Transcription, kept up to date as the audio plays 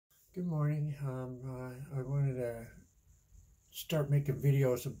Good morning. I wanted to start making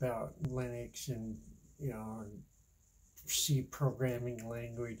videos about Linux and and C programming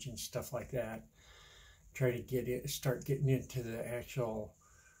language and stuff like that. Try to start getting into the actual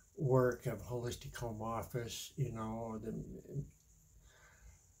work of holistic home office.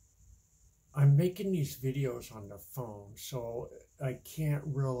 I'm making these videos on the phone, so I can't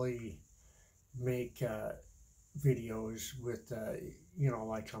really make videos with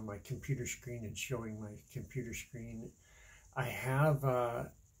like on my computer screen and showing my computer screen. I have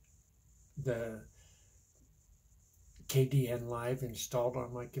the KDN Live installed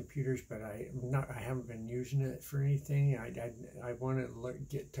on my computers, but I haven't been using it for anything. I want to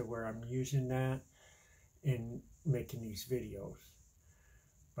get to where I'm using that and making these videos.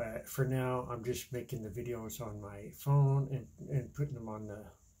 But for now, I'm just making the videos on my phone and putting them on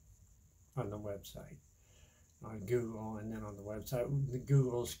the website, on Google, and then on the website. The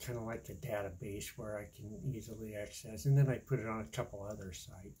Google's kind of like a database where I can easily access, and then I put it on a couple other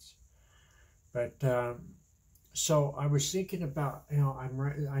sites. But so I was thinking about,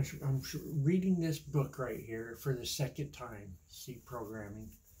 I'm reading this book right here for the second time, C programming,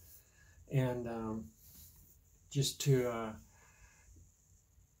 and just to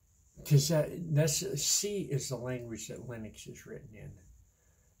because that's C is the language that Linux is written in.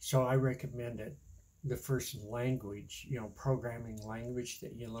 So I recommend it. The first language, programming language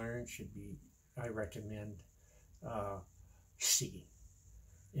that you learn should be, I recommend C.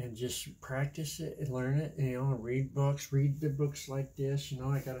 And just practice it and learn it, read books, read the books like this.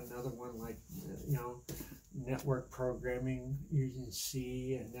 I got another one like, network programming using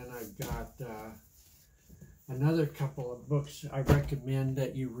C. And then I've got another couple of books I recommend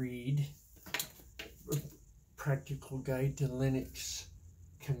that you read. Practical Guide to Linux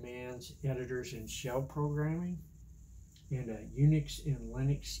Commands, Editors, and Shell Programming, and a Unix and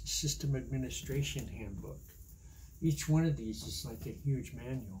Linux System Administration Handbook. Each one of these is like a huge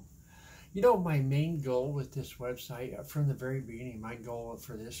manual. My main goal with this website, from the very beginning, my goal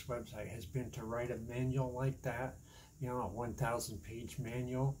for this website has been to write a manual like that, a 1,000-page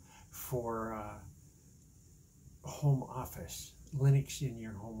manual for home office, Linux in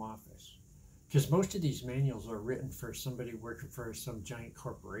your home office. Because most of these manuals are written for somebody working for some giant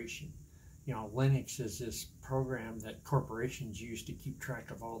corporation. Linux is this program that corporations use to keep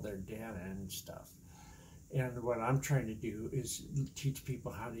track of all their data and stuff. And what I'm trying to do is teach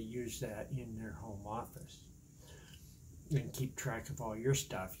people how to use that in their home office and keep track of all your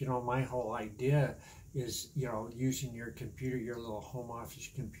stuff. My whole idea is, using your computer, your little home office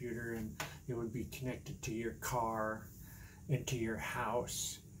computer, and it would be connected to your car and to your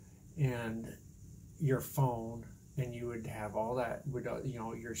house and your phone, and you would have all that,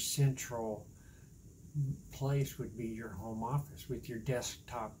 your central place would be your home office with your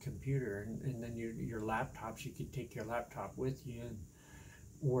desktop computer, and then your laptops. You could take your laptop with you and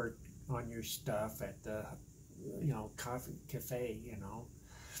work on your stuff at the coffee cafe.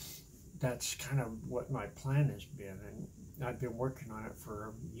 That's kind of what my plan has been, and I've been working on it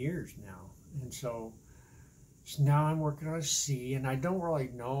for years now. And so now I'm working on C, and I don't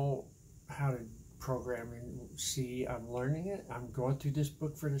really know how to program in C. I'm learning it. I'm going through this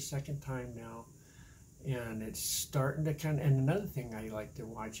book for the second time now, and it's starting to and another thing I like to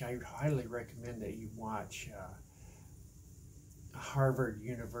watch, I highly recommend that you watch Harvard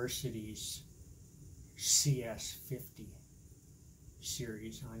University's CS50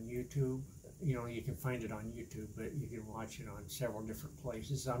 series on YouTube. You can find it on YouTube, but you can watch it on several different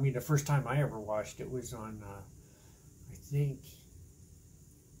places. I mean, the first time I ever watched it was on, I think,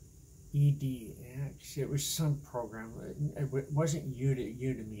 EDX. It was some program. It wasn't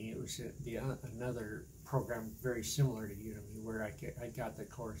Udemy. It was another program very similar to Udemy where I got the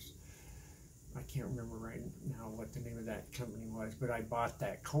course. I can't remember right now what the name of that company was, but I bought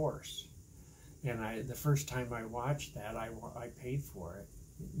that course. And the first time I watched that, I paid for it.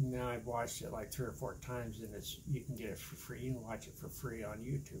 Now I've watched it like 3 or 4 times, and you can get it for free. You can watch it for free on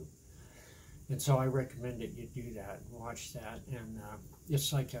YouTube. And so I recommend that you do that and watch that. And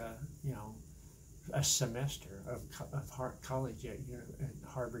it's like a semester of college at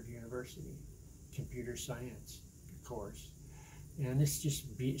Harvard University, computer science course. And it's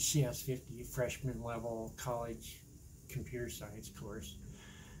just CS50, freshman level college computer science course.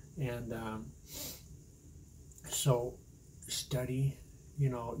 And so study, you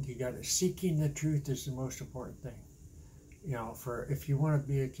got to, seeking the truth is the most important thing. For if you want to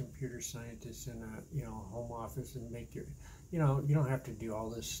be a computer scientist in a home office and make your, you don't have to do all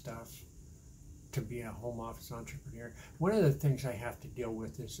this stuff to be a home office entrepreneur. One of the things I have to deal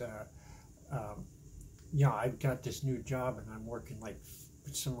with is I've got this new job and I'm working like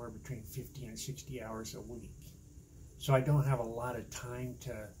somewhere between 50 and 60 hours a week. So I don't have a lot of time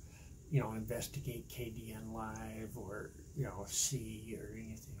to, investigate KDN Live or, C or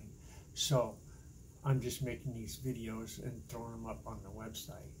anything. So I'm just making these videos and throwing them up on the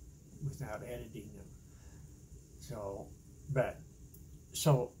website without editing them. So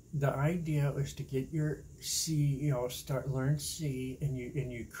the idea is to get your C, learn C, and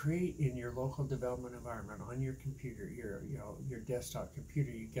you create in your local development environment on your computer, your desktop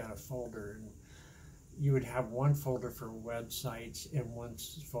computer. You got a folder, and you would have one folder for websites and one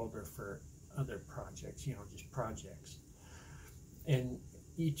folder for other projects, just projects. And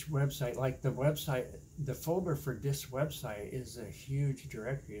each website, like the folder for this website is a huge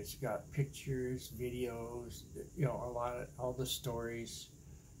directory. It's got pictures, videos, all the stories,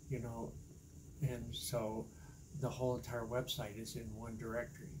 and so the whole entire website is in one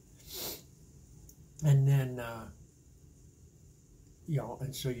directory. And then,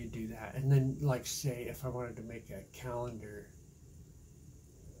 and so you do that. And then, like, say, if I wanted to make a calendar,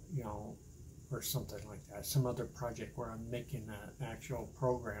 or something like that, some other project where I'm making an actual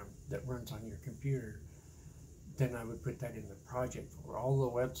program that runs on your computer, then I would put that in the project folder. All the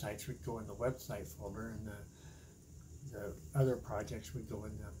websites would go in the website folder, and the other projects would go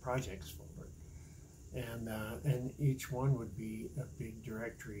in the projects folder. And each one would be a big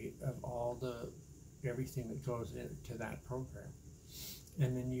directory of everything that goes into that program.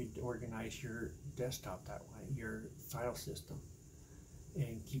 And then you'd organize your desktop that way, your file system,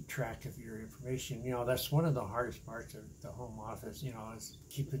 and keep track of your information. That's one of the hardest parts of the home office, is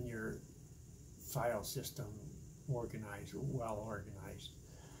keeping your file system organized, well organized,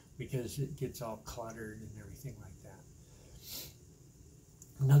 because it gets all cluttered and everything like that.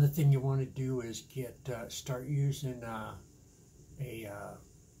 Another thing you want to do is start using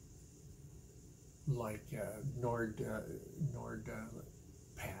NordPass,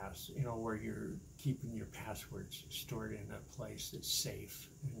 where you're keeping your passwords stored in a place that's safe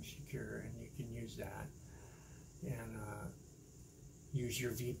and secure, and you can use that. And use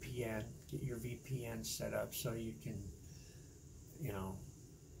your VPN, get your VPN set up so you can,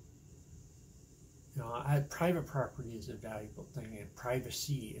 private property is a valuable thing, and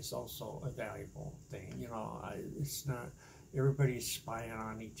privacy is also a valuable thing. It's not everybody's spying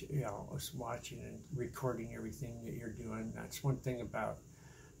on each, us watching and recording everything that you're doing. That's one thing about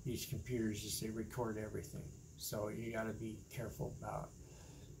these computers, is they record everything. So you got to be careful about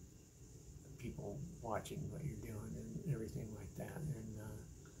people watching what you're doing and everything like that.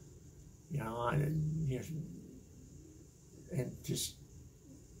 And just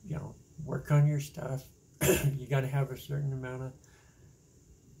work on your stuff. You got to have a certain amount of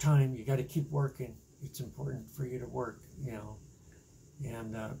time. You got to keep working. It's important for you to work,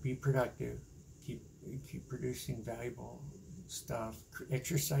 and be productive. Keep producing valuable stuff.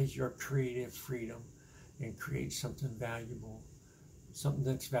 Exercise your creative freedom and create something valuable, something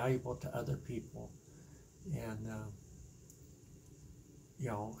that's valuable to other people. And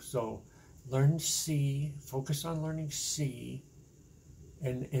so learn C, focus on learning C,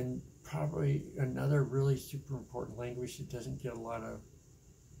 and probably another really super important language that doesn't get a lot of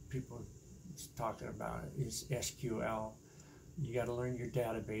people talking about it is SQL. You got to learn your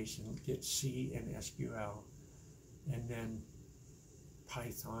database and get C and SQL. And then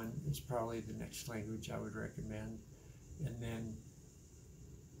Python is probably the next language I would recommend. And then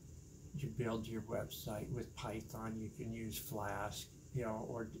you build your website with Python. You can use Flask,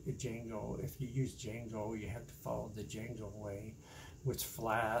 or Django. If you use Django, you have to follow the Django way. With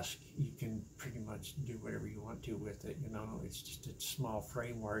Flask, you can pretty much do whatever you want to with it. It's just a small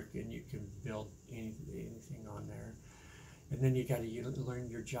framework, and you can build anything on there. And then you got to learn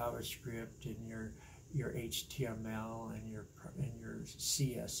your JavaScript and your HTML and your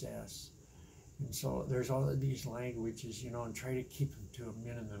CSS. And so there's all of these languages, and try to keep them to a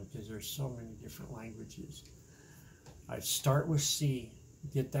minimum, because there's so many different languages. I'd start with C,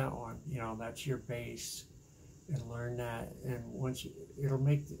 get that one, that's your base, and learn that. And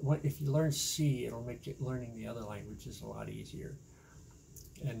if you learn C, it'll make learning the other languages a lot easier.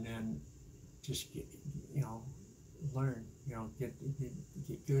 And then just learn,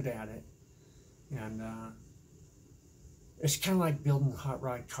 get good at it. And it's kind of like building hot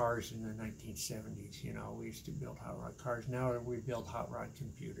rod cars in the 1970s. We used to build hot rod cars. Now we build hot rod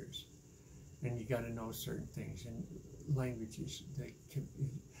computers, and you got to know certain things. And languages,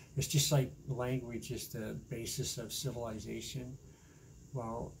 it's just like language is the basis of civilization.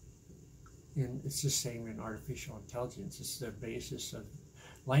 Well, it's the same in artificial intelligence. It's the basis of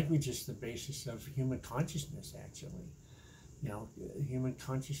language is the basis of human consciousness, actually. Human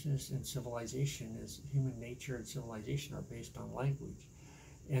consciousness and civilization human nature and civilization are based on language.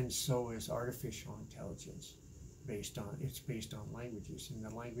 And so is artificial intelligence. It's based on languages, and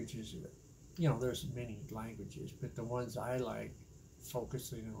the languages, there's many languages, but the ones I like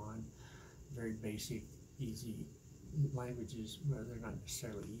focusing on, very basic, easy languages. Well, they're not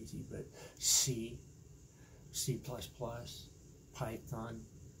necessarily easy, but C, C++, Python,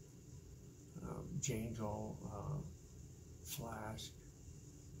 Django, Flash,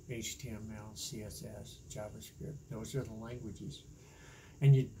 HTML, CSS, JavaScript. Those are the languages.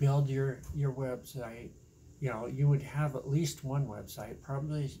 And you'd build your website. You would have at least one website,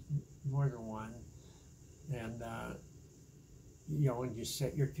 probably more than one. And and you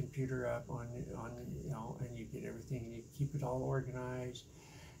set your computer up on and you get everything, and you keep it all organized,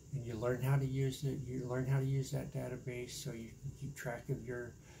 and you learn how to use it. You learn how to use that database so you can keep track of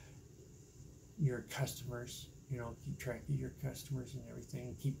your customers. Keep track of your customers and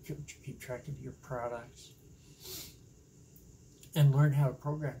everything. Keep track of your products, and learn how to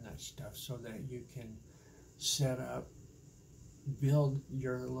program that stuff so that you can set up, build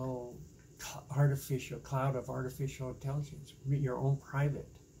your little artificial cloud of artificial intelligence, your own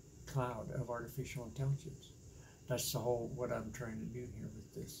private cloud of artificial intelligence. That's the whole what I'm trying to do here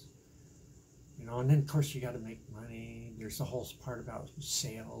with this. And then of course you got to make money. There's the whole part about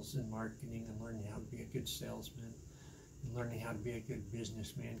sales and marketing, and learning how to be a good salesman, and learning how to be a good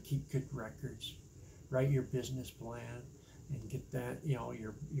businessman. Keep good records, write your business plan, and get that,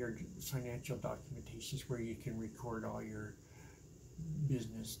 your financial documentations where you can record all your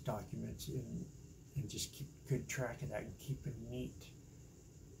business documents, and just keep good track of that, and keep a neat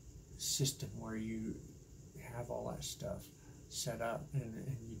system where you have all that stuff set up,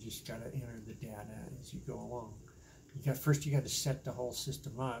 and you just got to enter the data as you go along. First you got to set the whole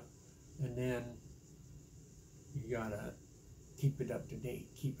system up, and then you got to keep it up to date,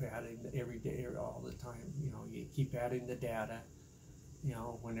 keep adding every day, all the time. You keep adding the data.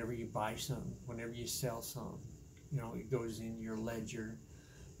 Whenever you buy something, whenever you sell something, it goes in your ledger,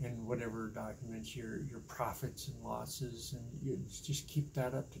 and whatever documents your profits and losses, and you just keep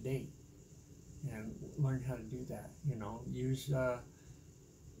that up to date, and learn how to do that. You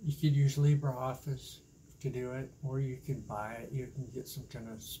could use LibreOffice to do it, or you can buy it. You can get some kind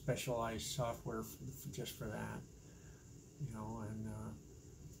of specialized software just for that.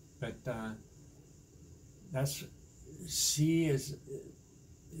 But that's C is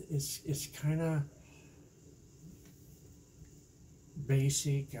it's kind of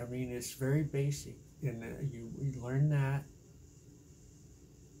basic. I mean, it's very basic, and you learn that.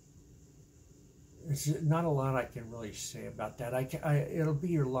 It's not a lot I can really say about that. It'll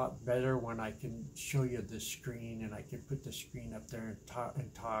be a lot better when I can show you the screen, and I can put the screen up there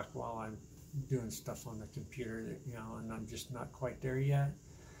and talk while I'm doing stuff on the computer, and I'm just not quite there yet.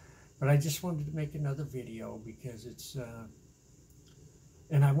 But I just wanted to make another video because it's,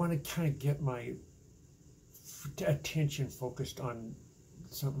 and I want to kind of get my attention focused on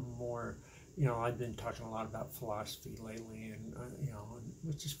something more. I've been talking a lot about philosophy lately, and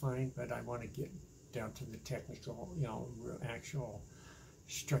which is fine, but I want to get down to the technical, actual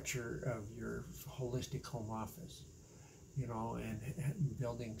structure of your holistic home office, and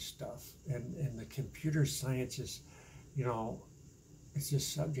building stuff, and the computer science is, it's a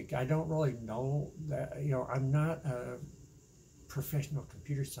subject I don't really know that. I'm not a professional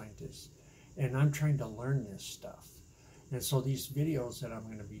computer scientist, and I'm trying to learn this stuff. And so these videos that I'm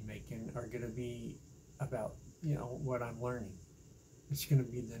going to be making are going to be about, what I'm learning. It's going to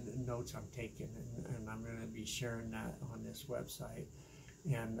be the notes I'm taking, and I'm going to be sharing that on this website.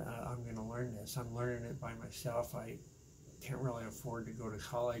 And I'm going to learn this. I'm learning it by myself. I can't really afford to go to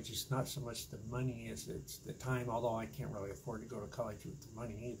college. It's not so much the money as it's the time, although I can't really afford to go to college with the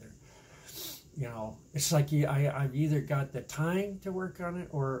money either. It's like I've either got the time to work on it,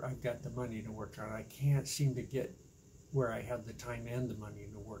 or I've got the money to work on it. I can't seem to get where I have the time and the money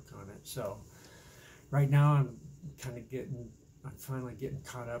to work on it. So right now I'm finally getting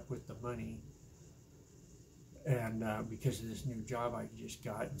caught up with the money, and because of this new job I just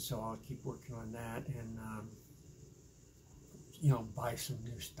got, and so I'll keep working on that, and buy some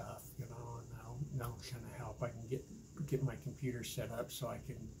new stuff, and that'll kind of help. I can get my computer set up so I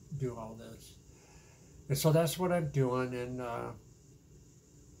can do all this. And so that's what I'm doing, and I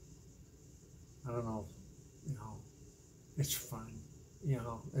don't know, it's fun.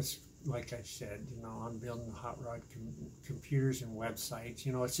 It's like I said, I'm building hot rod computers and websites.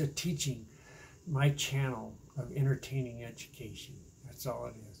 It's a teaching, my channel of entertaining education. That's all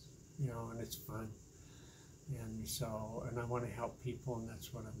it is, and it's fun. And so, and I want to help people, and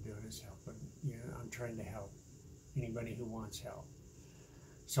that's what I'm doing, is helping. I'm trying to help anybody who wants help.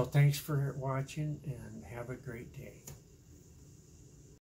 So thanks for watching, and have a great day.